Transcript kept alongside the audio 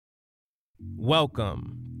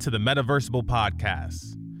Welcome to the Metaversible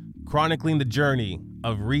Podcast, chronicling the journey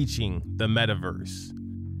of reaching the metaverse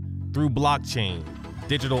through blockchain,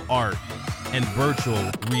 digital art, and virtual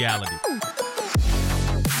reality.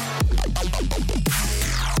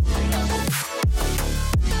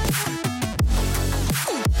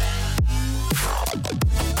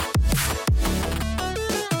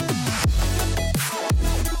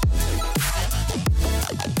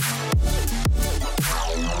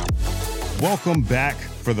 Welcome back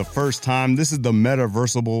for the first time. This is the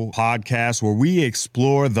Metaversible Podcast, where we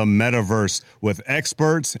explore the metaverse with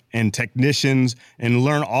experts and technicians and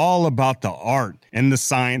learn all about the art and the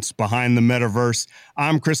science behind the metaverse.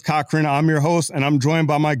 I'm Chris Cochran. I'm your host, and I'm joined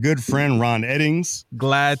by my good friend, Ron Eddings.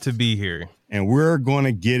 Glad to be here. And we're going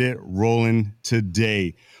to get it rolling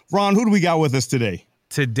today. Ron, who do we got with us today?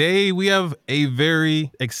 Today, we have a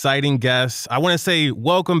very exciting guest. I want to say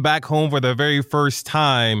welcome back home for the very first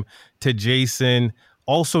time to Jason,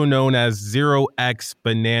 also known as 0x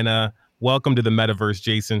Banana. Welcome to the metaverse,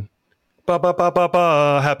 Jason.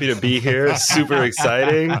 Happy to be here. Super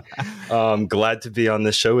exciting. Glad to be on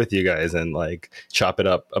this show with you guys and chop it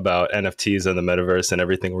up about NFTs and the metaverse and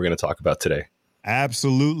everything we're going to talk about today.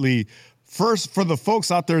 Absolutely. First, for the folks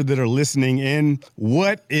out there that are listening in,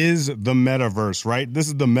 what is the metaverse, right? This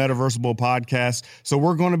is the Metaversible Podcast. So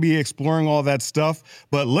we're going to be exploring all that stuff,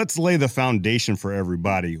 but let's lay the foundation for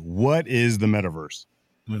everybody. What is the metaverse?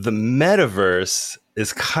 The metaverse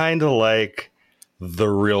is kind of like the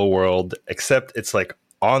real world, except it's like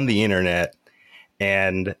on the internet,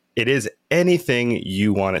 and it is anything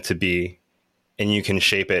you want it to be, and you can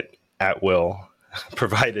shape it at will,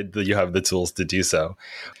 provided that you have the tools to do so.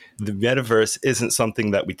 The metaverse isn't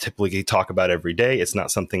something that we typically talk about every day. It's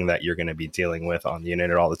not something that you're going to be dealing with on the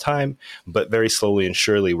internet all the time, but very slowly and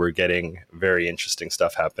surely we're getting very interesting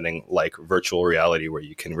stuff happening, like virtual reality, where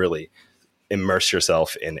you can really immerse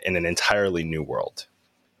yourself in an entirely new world.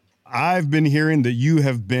 I've been hearing that you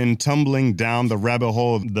have been tumbling down the rabbit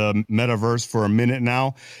hole of the metaverse for a minute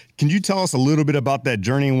now. Can you tell us a little bit about that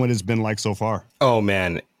journey and what it's been like so far? Oh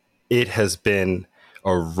man, it has been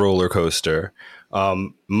a roller coaster.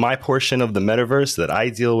 My portion of the metaverse that I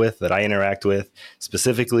deal with, that I interact with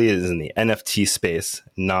specifically, is in the NFT space,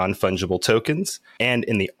 non-fungible tokens, and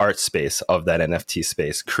in the art space of that NFT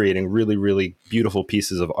space, creating really, really beautiful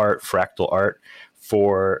pieces of art, fractal art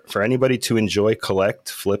for anybody to enjoy, collect,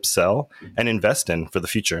 flip, sell, and invest in for the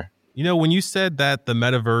future. You know, when you said that the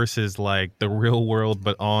metaverse is like the real world,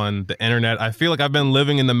 but on the internet, I feel like I've been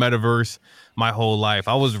living in the metaverse my whole life.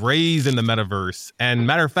 I was raised in the metaverse. And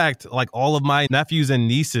matter of fact, like all of my nephews and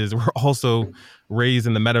nieces were also raised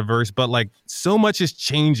in the metaverse. But like so much is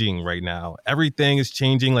changing right now. Everything is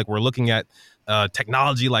changing. Like we're looking at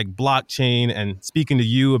technology like blockchain, and speaking to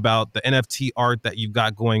you about the NFT art that you've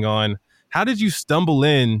got going on. How did you stumble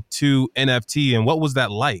into NFT, and what was that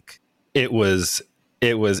like? It was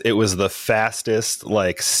the fastest,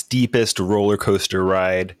 steepest roller coaster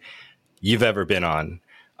ride you've ever been on.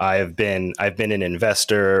 I've been an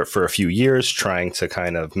investor for a few years, trying to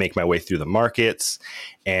kind of make my way through the markets,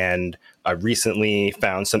 and I recently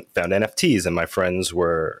found NFTs, and my friends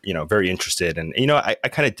were, very interested. And I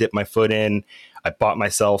kind of dipped my foot in. I got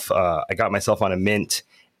myself on a mint.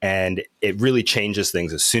 And it really changes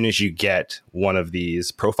things as soon as you get one of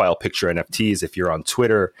these profile picture NFTs. If you're on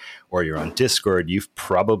Twitter or you're on Discord, you've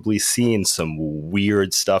probably seen some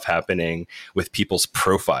weird stuff happening with people's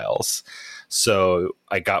profiles. So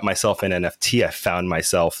I got myself an NFT. I found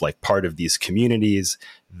myself part of these communities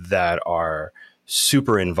that are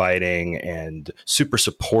super inviting and super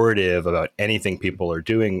supportive about anything people are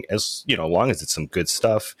doing, as long as it's some good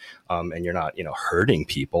stuff, and you're not hurting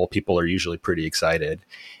people. People are usually pretty excited.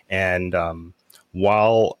 And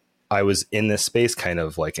while I was in this space, kind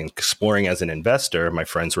of exploring as an investor, my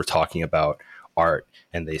friends were talking about art,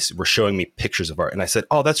 and they were showing me pictures of art, and I said,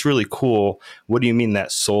 "Oh, that's really cool. What do you mean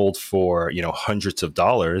that sold for hundreds of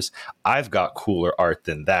dollars? I've got cooler art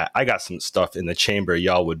than that. I got some stuff in the chamber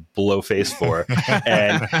y'all would blow face for."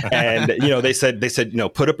 and they said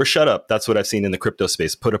put up or shut up. That's what I've seen in the crypto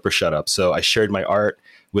space. Put up or shut up. So I shared my art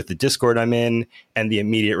with the Discord I'm in, and the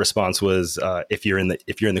immediate response was, if you're in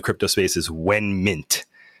the crypto space, is when mint.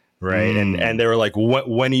 Right. And they were like,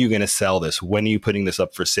 when are you going to sell this? When are you putting this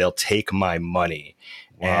up for sale? Take my money.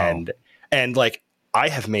 Wow. And I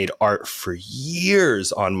have made art for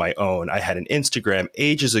years on my own. I had an Instagram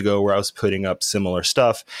ages ago where I was putting up similar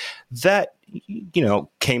stuff that,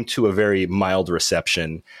 came to a very mild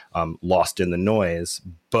reception, lost in the noise.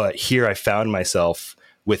 But here I found myself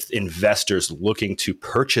with investors looking to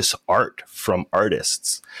purchase art from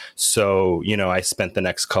artists. So, I spent the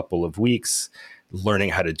next couple of weeks learning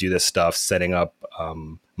how to do this stuff, setting up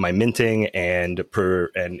my minting and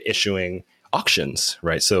issuing auctions,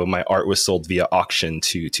 right? So my art was sold via auction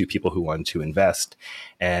to people who wanted to invest.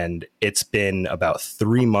 And it's been about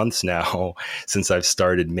 3 months now since I've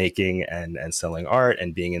started making and selling art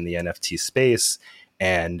and being in the NFT space.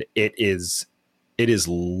 And it is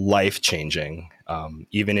life-changing.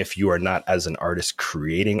 Even if you are not as an artist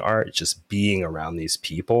creating art, just being around these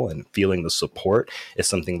people and feeling the support is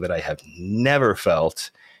something that I have never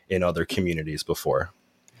felt in other communities before.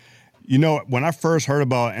 You know, when I first heard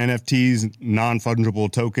about NFTs,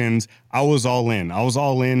 non-fungible tokens, I was all in. I was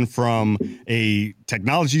all in from a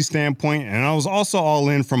technology standpoint, and I was also all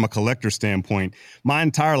in from a collector standpoint. My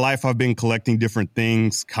entire life, I've been collecting different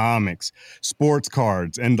things, comics, sports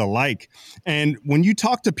cards, and the like. And when you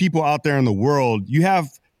talk to people out there in the world, you have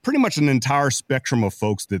pretty much an entire spectrum of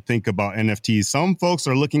folks that think about NFTs. Some folks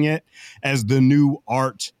are looking at it as the new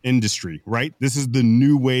art industry, right? This is the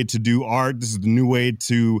new way to do art. This is the new way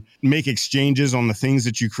to make exchanges on the things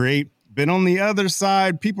that you create. But on the other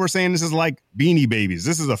side, people are saying this is like Beanie Babies.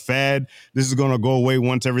 This is a fad. This is going to go away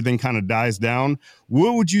once everything kind of dies down.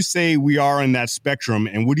 What would you say we are in that spectrum?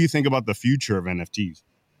 And what do you think about the future of NFTs?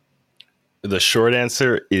 The short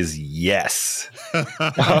answer is yes.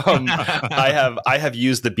 I have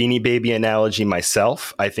used the Beanie Baby analogy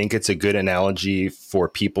myself. I think it's a good analogy for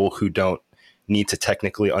people who don't need to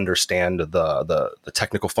technically understand the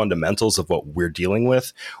technical fundamentals of what we're dealing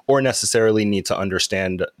with, or necessarily need to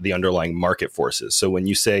understand the underlying market forces. So when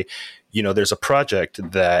you say, you know, there's a project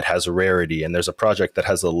that has a rarity and there's a project that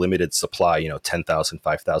has a limited supply, you know, 10,000,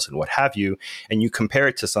 5,000, what have you, and you compare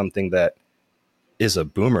it to something that is a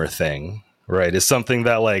boomer thing, right? Is something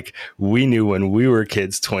that like we knew when we were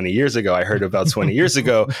kids 20 years ago. I heard about 20 years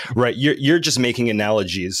ago, right? You're just making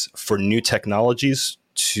analogies for new technologies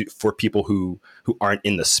for people who aren't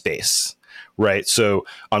in the space, right? So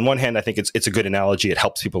on one hand, I think it's a good analogy. It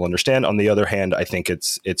helps people understand. On the other hand, I think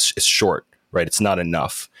it's short, right? It's not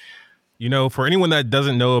enough. You know, for anyone that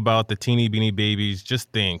doesn't know about the Teeny Beanie Babies,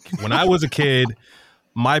 just think, when I was a kid,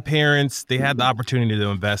 my parents, they had the opportunity to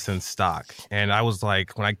invest in stock. And I was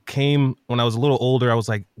like, when I was a little older, I was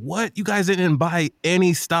like, what? You guys didn't buy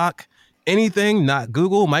any stock? Anything? Not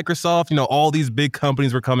Google, Microsoft, you know, all these big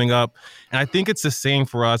companies were coming up. And I think it's the same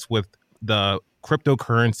for us with the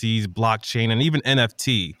cryptocurrencies, blockchain, and even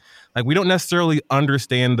NFT. Like, we don't necessarily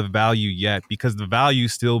understand the value yet because the value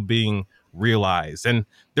is still being realized. And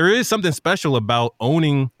there is something special about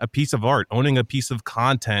owning a piece of art, owning a piece of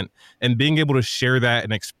content, and being able to share that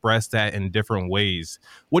and express that in different ways.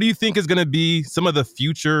 What do you think is going to be some of the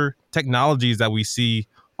future technologies that we see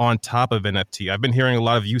on top of NFT? I've been hearing a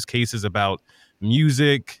lot of use cases about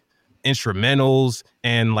music, instrumentals,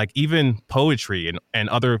 and like even poetry and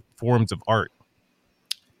other forms of art.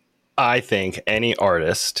 I think any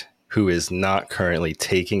artist who is not currently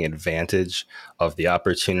taking advantage of the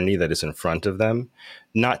opportunity that is in front of them,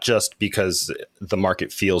 not just because the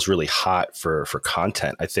market feels really hot for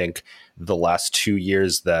content. I think the last 2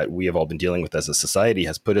 years that we have all been dealing with as a society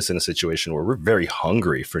has put us in a situation where we're very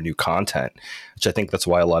hungry for new content, which I think that's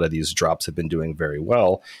why a lot of these drops have been doing very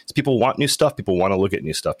well. Is people want new stuff. People want to look at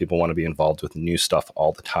new stuff. People want to be involved with new stuff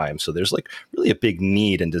all the time. So there's like really a big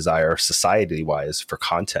need and desire society-wise for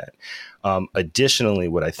content. Additionally,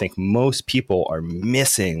 what I think most people are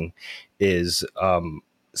missing is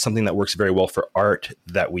something that works very well for art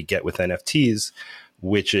that we get with NFTs,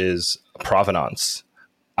 which is provenance.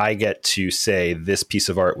 I get to say this piece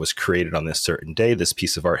of art was created on this certain day. This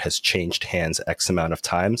piece of art has changed hands X amount of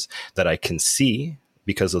times that I can see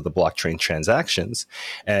because of the blockchain transactions.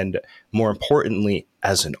 And more importantly,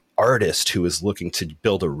 as an artist who is looking to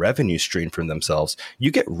build a revenue stream for themselves, you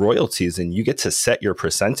get royalties and you get to set your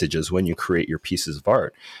percentages when you create your pieces of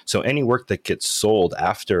art. So any work that gets sold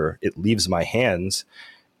after it leaves my hands,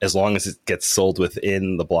 as long as it gets sold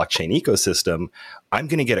within the blockchain ecosystem, I'm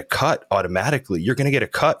going to get a cut automatically. You're going to get a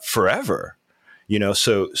cut forever. You know,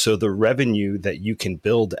 so the revenue that you can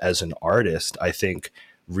build as an artist, I think,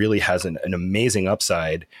 really has an amazing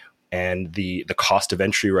upside. And the cost of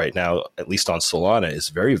entry right now, at least on Solana, is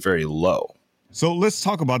very, very low. So let's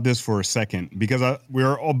talk about this for a second, because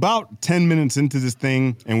we're about 10 minutes into this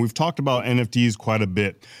thing, and we've talked about NFTs quite a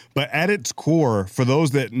bit. But at its core, for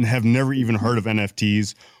those that have never even heard of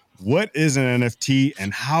NFTs, what is an NFT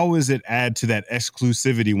and how does it add to that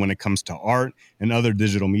exclusivity when it comes to art and other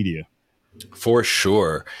digital media? For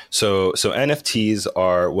sure. So NFTs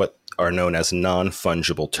are what are known as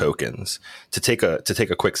non-fungible tokens. To take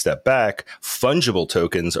a quick step back, fungible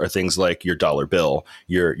tokens are things like your dollar bill,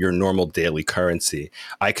 your normal daily currency.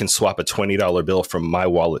 I can swap a $20 bill from my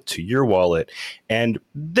wallet to your wallet, and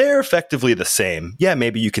they're effectively the same. Yeah,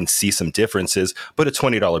 maybe you can see some differences, but a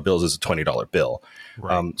 $20 bill is a $20 bill.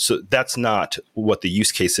 Right. So that's not what the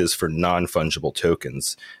use case is for non-fungible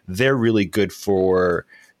tokens. They're really good for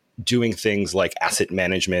doing things like asset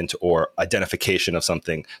management or identification of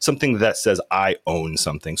something that says I own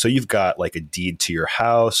something. So you've got like a deed to your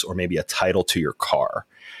house or maybe a title to your car.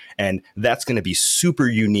 And that's going to be super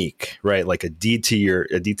unique, right? Like a deed to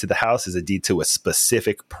the house is a deed to a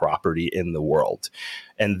specific property in the world.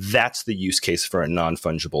 And that's the use case for a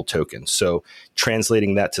non-fungible token. So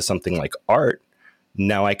translating that to something like art,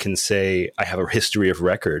 now I can say I have a history of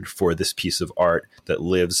record for this piece of art that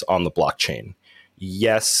lives on the blockchain.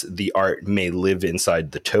 Yes, the art may live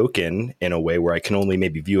inside the token in a way where I can only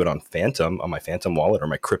maybe view it on my Phantom wallet or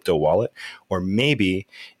my crypto wallet, or maybe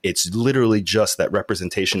it's literally just that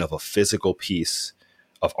representation of a physical piece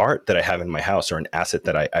of art that I have in my house or an asset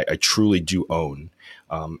that I truly do own.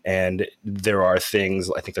 And there are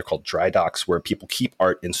things, I think they're called dry docks, where people keep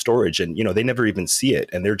art in storage and, they never even see it.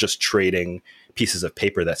 And they're just trading pieces of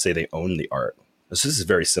paper that say they own the art. So this is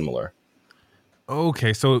very similar.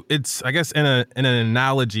 Okay, so it's, I guess, in an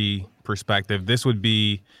analogy perspective, this would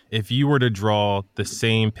be if you were to draw the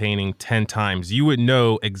same painting 10 times, you would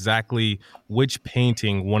know exactly which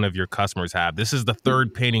painting one of your customers have. This is the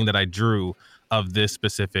third painting that I drew of this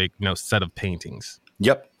specific, set of paintings.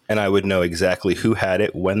 Yep. And I would know exactly who had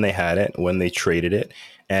it, when they traded it,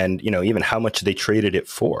 and, even how much they traded it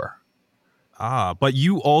for. But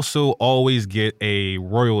you also always get a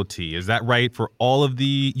royalty. Is that right for all of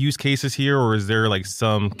the use cases here? Or is there like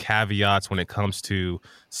some caveats when it comes to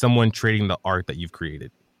someone trading the art that you've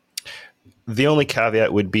created? The only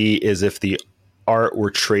caveat would be is if the art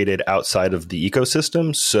were traded outside of the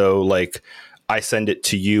ecosystem. So like I send it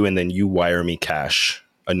to you and then you wire me cash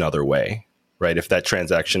another way, right? If that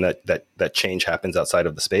transaction, that change happens outside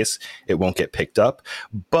of the space, it won't get picked up.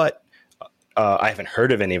 But I haven't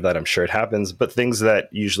heard of any of that. I'm sure it happens, but things that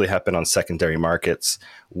usually happen on secondary markets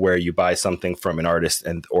where you buy something from an artist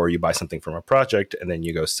or you buy something from a project and then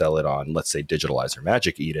you go sell it on, let's say, Digitalize or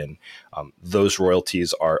Magic Eden. Those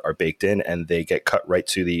royalties are baked in and they get cut right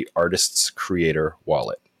to the artist's creator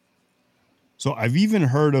wallet. So I've even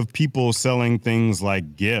heard of people selling things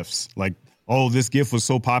like GIFs, like, oh, this GIF was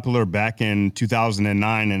so popular back in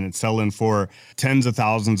 2009 and it's selling for tens of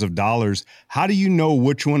thousands of dollars. How do you know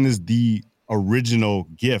which one is the original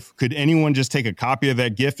GIF? Could anyone just take a copy of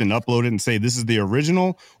that GIF and upload it and say this is the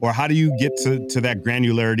original? Or how do you get to that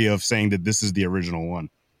granularity of saying that this is the original one?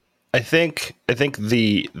 I think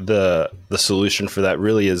the solution for that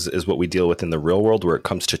really is what we deal with in the real world, where it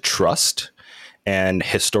comes to trust and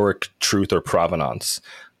historic truth or provenance.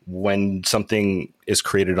 When something is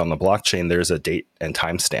created on the blockchain, there's a date and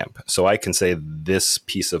timestamp. So I can say this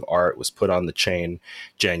piece of art was put on the chain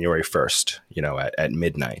January 1st, at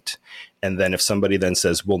midnight. And then if somebody then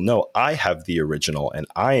says, well, no, I have the original and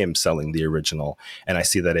I am selling the original, and I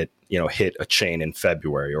see that it, hit a chain in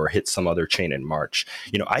February or hit some other chain in March,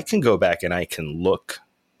 I can go back and I can look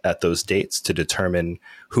at those dates to determine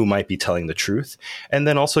who might be telling the truth. And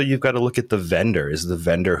then also you've got to look at the vendor. Is the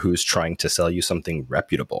vendor who's trying to sell you something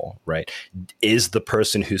reputable, right? Is the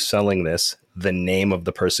person who's selling this the name of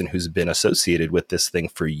the person who's been associated with this thing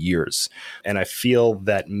for years? And I feel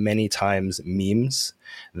that many times memes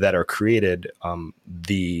that are created,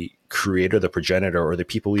 the creator, the progenitor, or the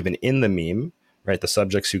people even in the meme, right, the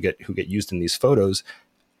subjects who get used in these photos,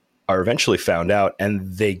 are eventually found out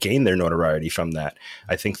and they gain their notoriety from that.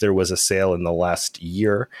 I think there was a sale in the last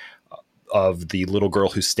year of the little girl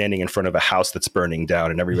who's standing in front of a house that's burning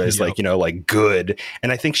down and everybody's like, like good.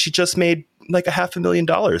 And I think she just made like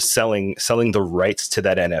 $500,000 selling the rights to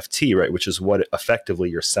that NFT, right? Which is what effectively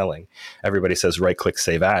you're selling. Everybody says right click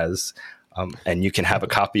save as, and you can have a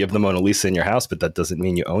copy of the Mona Lisa in your house, but that doesn't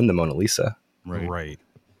mean you own the Mona Lisa. Right.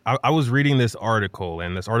 I was reading this article,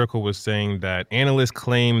 and this article was saying that analysts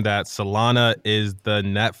claim that Solana is the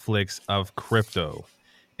Netflix of crypto.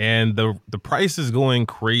 And the price is going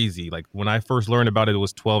crazy. Like when I first learned about it, it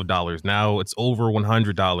was $12. Now it's over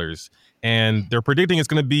 $100. And they're predicting it's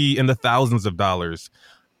going to be in the thousands of dollars.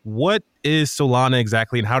 What is Solana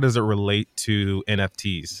exactly, and how does it relate to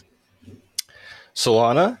NFTs?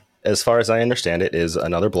 Solana, as far as I understand it, is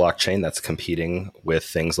another blockchain that's competing with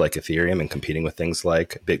things like Ethereum and competing with things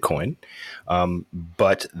like Bitcoin.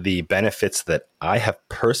 But the benefits that I have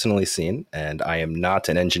personally seen, and I am not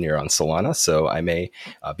an engineer on Solana, so I may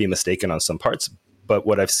be mistaken on some parts, but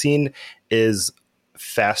what I've seen is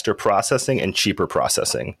faster processing and cheaper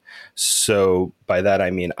processing. So by that, I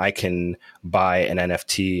mean, I can buy an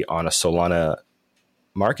NFT on a Solana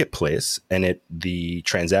marketplace and the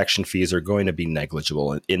transaction fees are going to be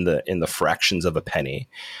negligible in the fractions of a penny.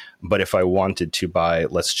 But if I wanted to buy,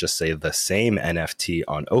 let's just say, the same NFT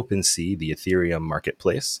on OpenSea, the Ethereum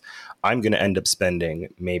marketplace, I'm going to end up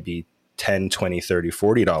spending maybe $10, $20, $30,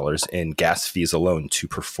 $40 in gas fees alone to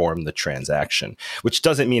perform the transaction, which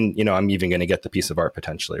doesn't mean, I'm even going to get the piece of art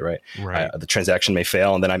potentially, right? Right. The transaction may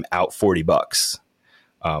fail and then I'm out $40.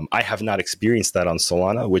 I have not experienced that on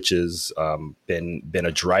Solana, which has been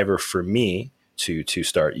a driver for me to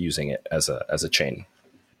start using it as a chain.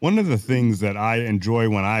 One of the things that I enjoy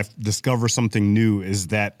when I discover something new is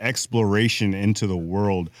that exploration into the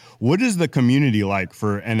world. What is the community like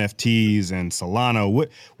for NFTs and Solana?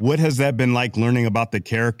 What has that been like, learning about the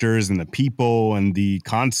characters and the people and the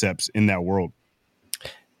concepts in that world?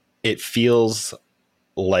 It feels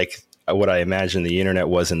like what I imagine the internet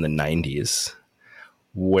was in the 90s,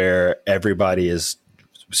 where everybody is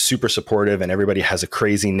super supportive and everybody has a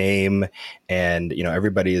crazy name and,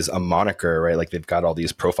 everybody is a moniker, right? Like they've got all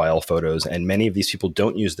these profile photos and many of these people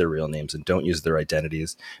don't use their real names and don't use their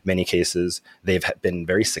identities. Many cases, they've been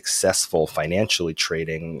very successful financially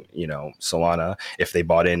trading, Solana if they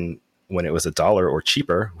bought in when it was $1 or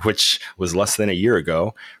cheaper, which was less than a year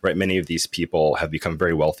ago, right? Many of these people have become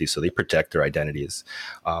very wealthy, so they protect their identities.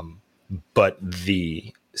 But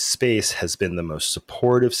the space has been the most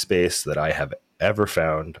supportive space that I have ever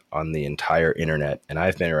found on the entire internet, and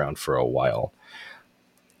I've been around for a while.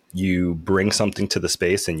 You bring something to the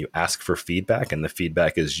space and you ask for feedback, and the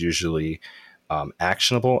feedback is usually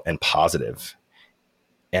actionable and positive.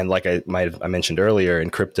 And like I mentioned earlier, in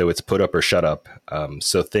crypto, it's put up or shut up.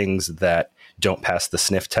 So things that don't pass the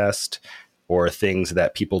sniff test or things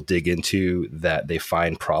that people dig into that they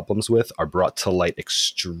find problems with are brought to light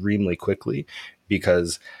extremely quickly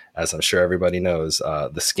because, as I'm sure everybody knows,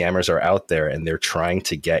 the scammers are out there and they're trying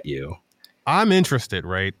to get you. I'm interested,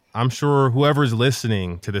 right? I'm sure whoever's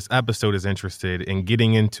listening to this episode is interested in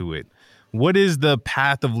getting into it. What is the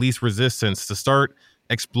path of least resistance to start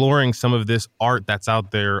exploring some of this art that's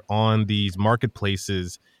out there on these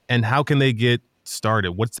marketplaces, and how can they get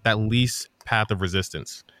started? What's that least path of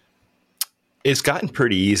resistance? It's gotten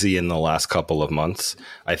pretty easy in the last couple of months.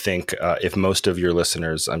 I think if most of your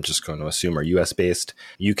listeners, I'm just going to assume, are US based,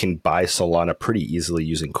 you can buy Solana pretty easily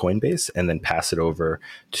using Coinbase and then pass it over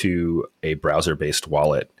to a browser based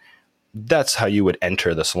wallet. That's how you would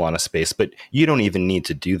enter the Solana space, but you don't even need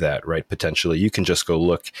to do that, right? Potentially, you can just go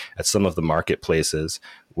look at some of the marketplaces,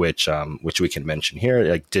 which we can mention here,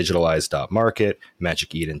 like Digitalize.market,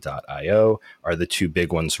 MagicEden.io are the two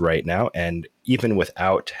big ones right now. And even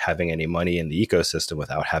without having any money in the ecosystem,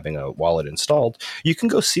 without having a wallet installed, you can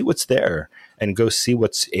go see what's there and go see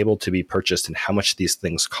what's able to be purchased and how much these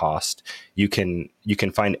things cost. You can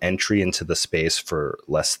find entry into the space for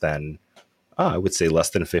less than, I would say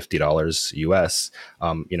less than $50 US,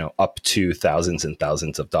 up to thousands and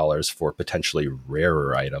thousands of dollars for potentially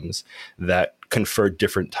rarer items that confer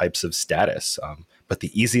different types of status. But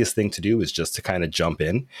the easiest thing to do is just to kind of jump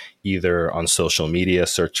in, either on social media,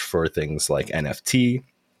 search for things like NFT,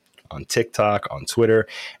 on TikTok, on Twitter,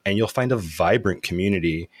 and you'll find a vibrant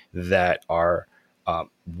community that are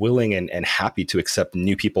willing and happy to accept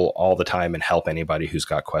new people all the time and help anybody who's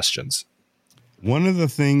got questions. One of the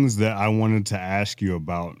things that I wanted to ask you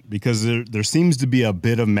about, because there seems to be a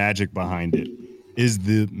bit of magic behind it, is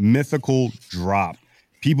the mythical drop.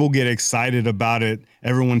 People get excited about it.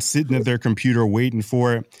 Everyone's sitting at their computer waiting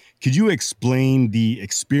for it. Could you explain the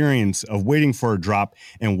experience of waiting for a drop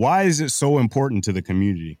and why is it so important to the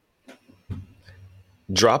community?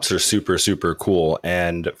 Drops are super, super cool.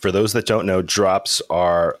 And for those that don't know, drops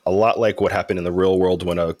are a lot like what happened in the real world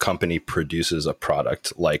when a company produces a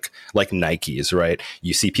product like Nike's, right?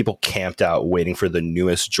 You see people camped out waiting for the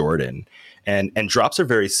newest Jordan. And drops are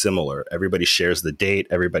very similar. Everybody shares the date.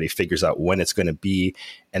 Everybody figures out when it's going to be,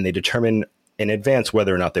 and they determine in advance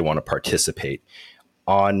whether or not they want to participate.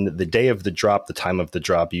 On the day of the drop, the time of the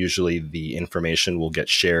drop, usually the information will get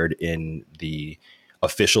shared in the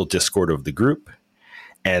official Discord of the group.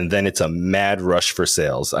 And then it's a mad rush for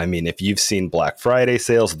sales. I mean, if you've seen Black Friday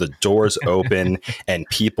sales, the doors open and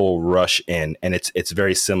people rush in. And it's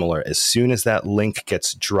very similar. As soon as that link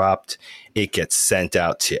gets dropped, it gets sent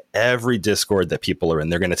out to every Discord that people are in.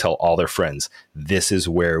 They're going to tell all their friends, this is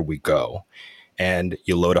where we go. And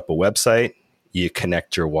you load up a website, you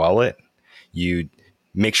connect your wallet, you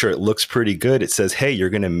make sure it looks pretty good. It says, hey, you're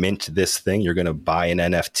going to mint this thing. You're going to buy an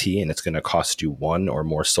NFT and it's going to cost you 1 or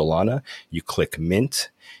more Solana. You click mint,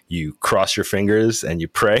 you cross your fingers and you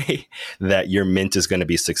pray that your mint is going to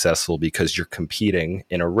be successful because you're competing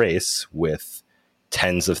in a race with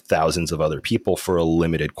tens of thousands of other people for a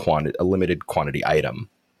limited quantity item.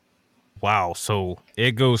 Wow. So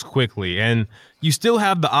it goes quickly, and you still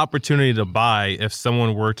have the opportunity to buy if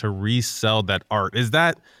someone were to resell that art.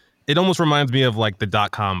 It almost reminds me of like the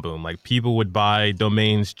 .com boom. Like people would buy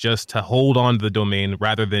domains just to hold on to the domain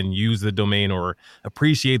rather than use the domain or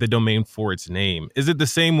appreciate the domain for its name. Is it the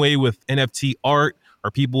same way with NFT art?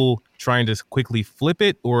 Are people trying to quickly flip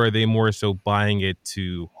it, or are they more so buying it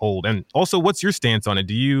to hold? And also, what's your stance on it?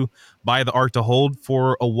 Do you buy the art to hold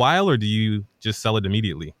for a while, or do you just sell it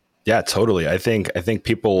immediately? Yeah, totally. I think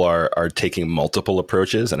people are taking multiple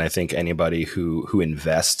approaches, and I think anybody who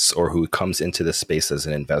invests or who comes into this space as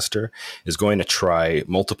an investor is going to try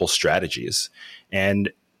multiple strategies.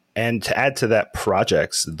 And to add to that,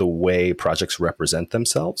 the way projects represent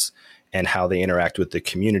themselves and how they interact with the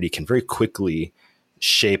community can very quickly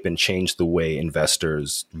shape and change the way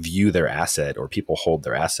investors view their asset or people hold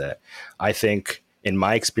their asset. I think in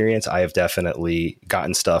my experience, I have definitely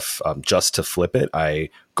gotten stuff just to flip it. I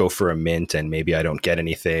go for a mint and maybe I don't get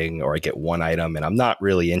anything, or I get one item and I'm not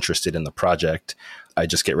really interested in the project. I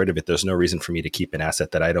just get rid of it. There's no reason for me to keep an asset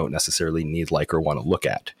that I don't necessarily need, like, or want to look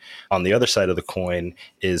at. On the other side of the coin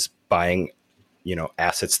is buying,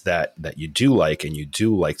 assets that you do like and you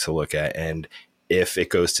do like to look at. And if it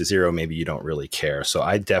goes to zero, maybe you don't really care. So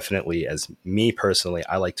I definitely, as me personally,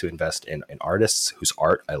 I like to invest in artists whose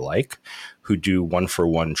art I like, who do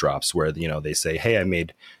 1-for-1 drops where, they say, hey, I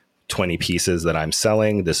made 20 pieces that I'm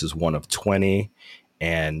selling. This is one of 20.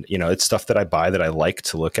 And, it's stuff that I buy that I like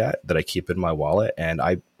to look at, that I keep in my wallet. And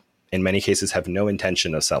I, in many cases, have no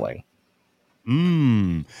intention of selling.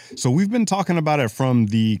 So we've been talking about it from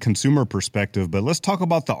the consumer perspective, but let's talk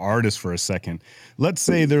about the artist for a second. Let's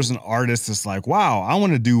say there's an artist that's like, wow, I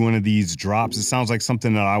want to do one of these drops. It sounds like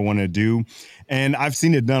something that I want to do. And I've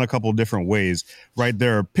seen it done a couple of different ways, right?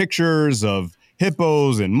 There are pictures of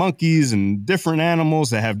hippos and monkeys and different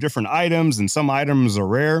animals that have different items, and some items are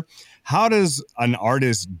rare. How does an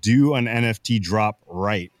artist do an NFT drop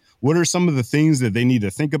right? What are some of the things that they need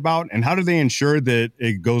to think about, and how do they ensure that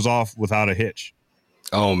it goes off without a hitch?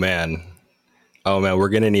 Oh man, we're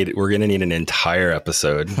gonna need an entire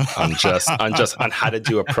episode on on how to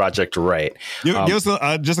do a project right. Give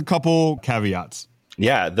us just a couple caveats.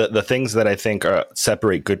 Yeah, the things that I think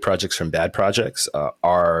separate good projects from bad projects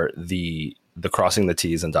are the crossing the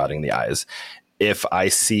T's and dotting the I's. If I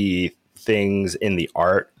see things in the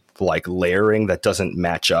art like layering that doesn't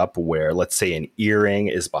match up, where let's say an earring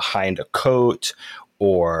is behind a coat,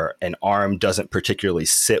 or an arm doesn't particularly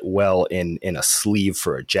sit well in a sleeve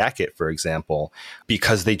for a jacket, for example,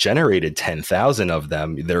 because they generated 10,000 of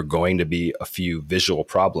them, there are going to be a few visual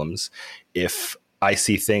problems. If I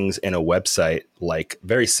see things in a website, like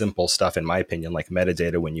very simple stuff, in my opinion, like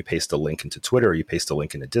metadata, when you paste a link into Twitter or you paste a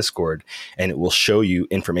link into Discord, and it will show you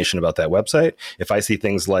information about that website. If I see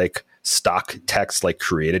things like stock text, like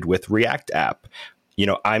created with React app,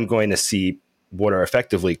 I'm going to see what are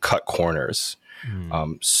effectively cut corners.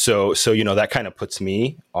 So that kind of puts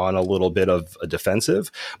me on a little bit of a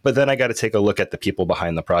defensive, but then I got to take a look at the people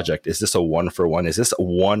behind the project. Is this a 1-for-1? Is this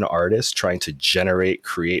one artist trying to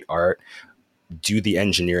create art, do the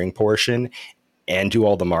engineering portion, and do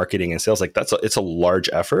all the marketing and sales? Like it's a large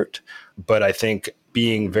effort, but I think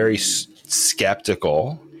being very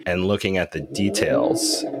skeptical and looking at the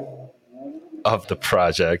details of the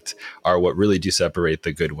project are what really do separate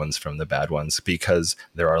the good ones from the bad ones, because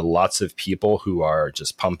there are lots of people who are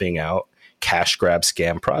just pumping out cash grab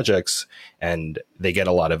scam projects, and they get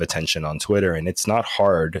a lot of attention on Twitter, and it's not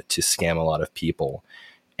hard to scam a lot of people,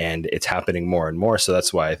 and it's happening more and more. So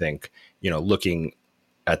that's why I think, looking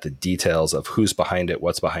at the details of who's behind it,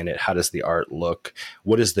 what's behind it, how does the art look,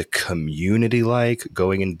 what is the community like,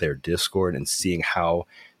 going into their Discord and seeing how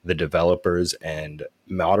the developers and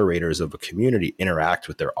moderators of a community interact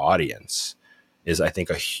with their audience is, I think,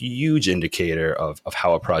 a huge indicator of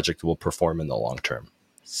how a project will perform in the long term.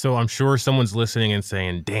 So I'm sure someone's listening and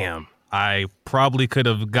saying, damn, I probably could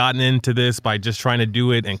have gotten into this by just trying to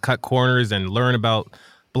do it and cut corners and learn about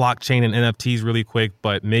blockchain and NFTs really quick,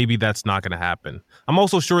 but maybe that's not going to happen. I'm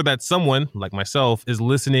also sure that someone like myself is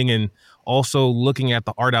listening and also looking at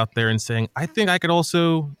the art out there and saying, I think I could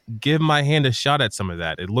also give my hand a shot at some of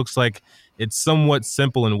that. It looks like it's somewhat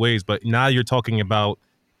simple in ways, but now you're talking about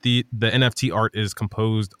the NFT art is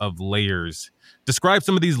composed of layers. Describe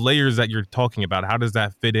some of these layers that you're talking about. How does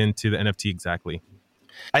that fit into the NFT exactly?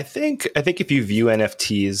 I think if you view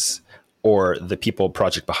NFTs or the people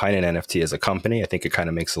project behind an NFT as a company, I think it kind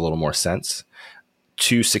of makes a little more sense.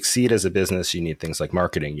 To succeed as a business, you need things like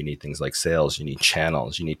marketing, you need things like sales, you need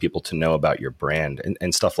channels, you need people to know about your brand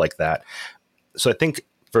and stuff like that. So I think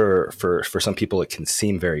for some people, it can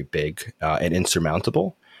seem very big and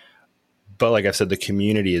insurmountable. But like I've said, the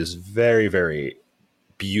community is very, very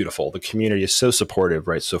beautiful. The community is so supportive,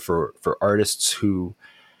 right? So for artists who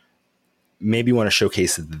maybe want to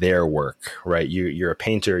showcase their work, right? You're a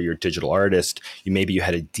painter, you're a digital artist, maybe you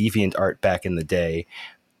had a deviant art back in the day.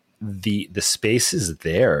 The space is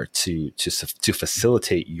there to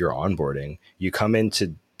facilitate your onboarding. You come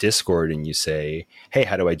into Discord and you say, hey,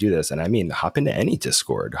 how do I do this? And I mean, hop into any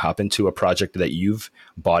Discord, hop into a project that you've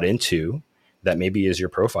bought into that maybe is your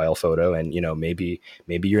profile photo. And, maybe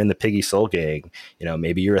you're in the Piggy Soul Gang,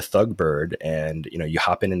 maybe you're a Thugbird, and, you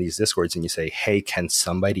hop in these Discords and you say, hey, can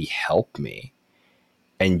somebody help me?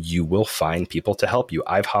 And you will find people to help you.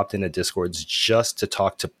 I've hopped into Discords just to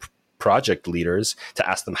talk to project leaders to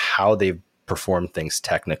ask them how they've performed things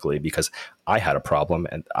technically, because I had a problem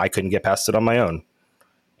and I couldn't get past it on my own.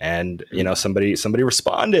 And, somebody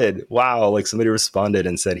responded. Wow. Like somebody responded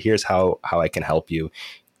and said, here's how I can help you.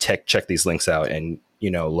 Check these links out. And,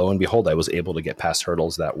 lo and behold, I was able to get past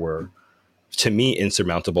hurdles that were, to me,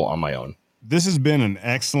 insurmountable on my own. This has been an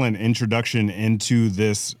excellent introduction into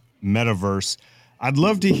this metaverse. I'd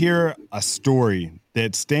love to hear a story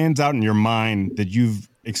that stands out in your mind that you've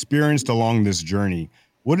experienced along this journey.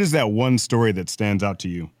 What is that one story that stands out to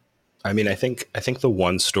you? I mean, I think the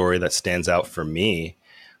one story that stands out for me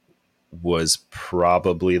was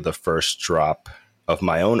probably the first drop of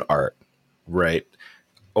my own art, right?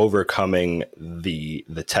 Overcoming the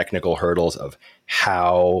technical hurdles of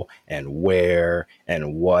how and where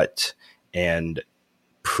and what, and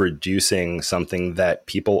producing something that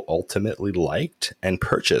people ultimately liked and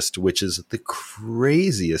purchased, which is the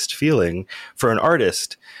craziest feeling for an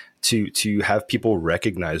artist to have people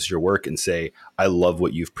recognize your work and say, I love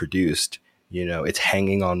what you've produced. It's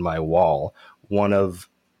hanging on my wall.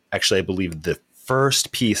 Actually, I believe the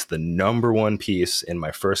first piece, the number one piece in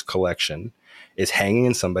my first collection, is hanging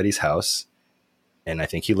in somebody's house. And I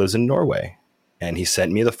think he lives in Norway. And he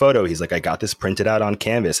sent me the photo. He's like, I got this printed out on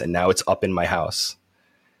canvas and now it's up in my house.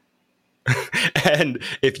 And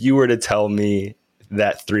if you were to tell me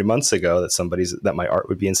that 3 months ago that my art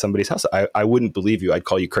would be in somebody's house, I wouldn't believe you. I'd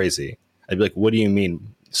call you crazy. I'd be like, what do you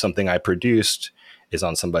mean something I produced is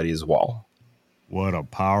on somebody's wall? What a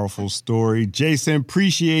powerful story. Jason,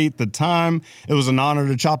 appreciate the time. It was an honor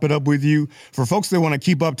to chop it up with you. For folks that want to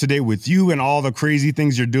keep up to date with you and all the crazy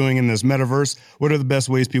things you're doing in this metaverse, what are the best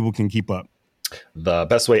ways people can keep up? The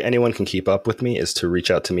best way anyone can keep up with me is to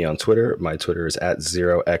reach out to me on Twitter. My Twitter is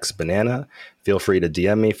 @0xbanana. Feel free to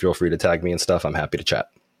DM me. Feel free to tag me and stuff. I'm happy to chat.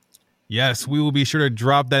 Yes, we will be sure to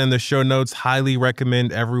drop that in the show notes. Highly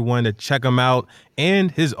recommend everyone to check him out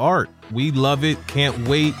and his art. We love it. Can't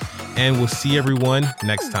wait. And we'll see everyone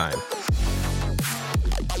next time.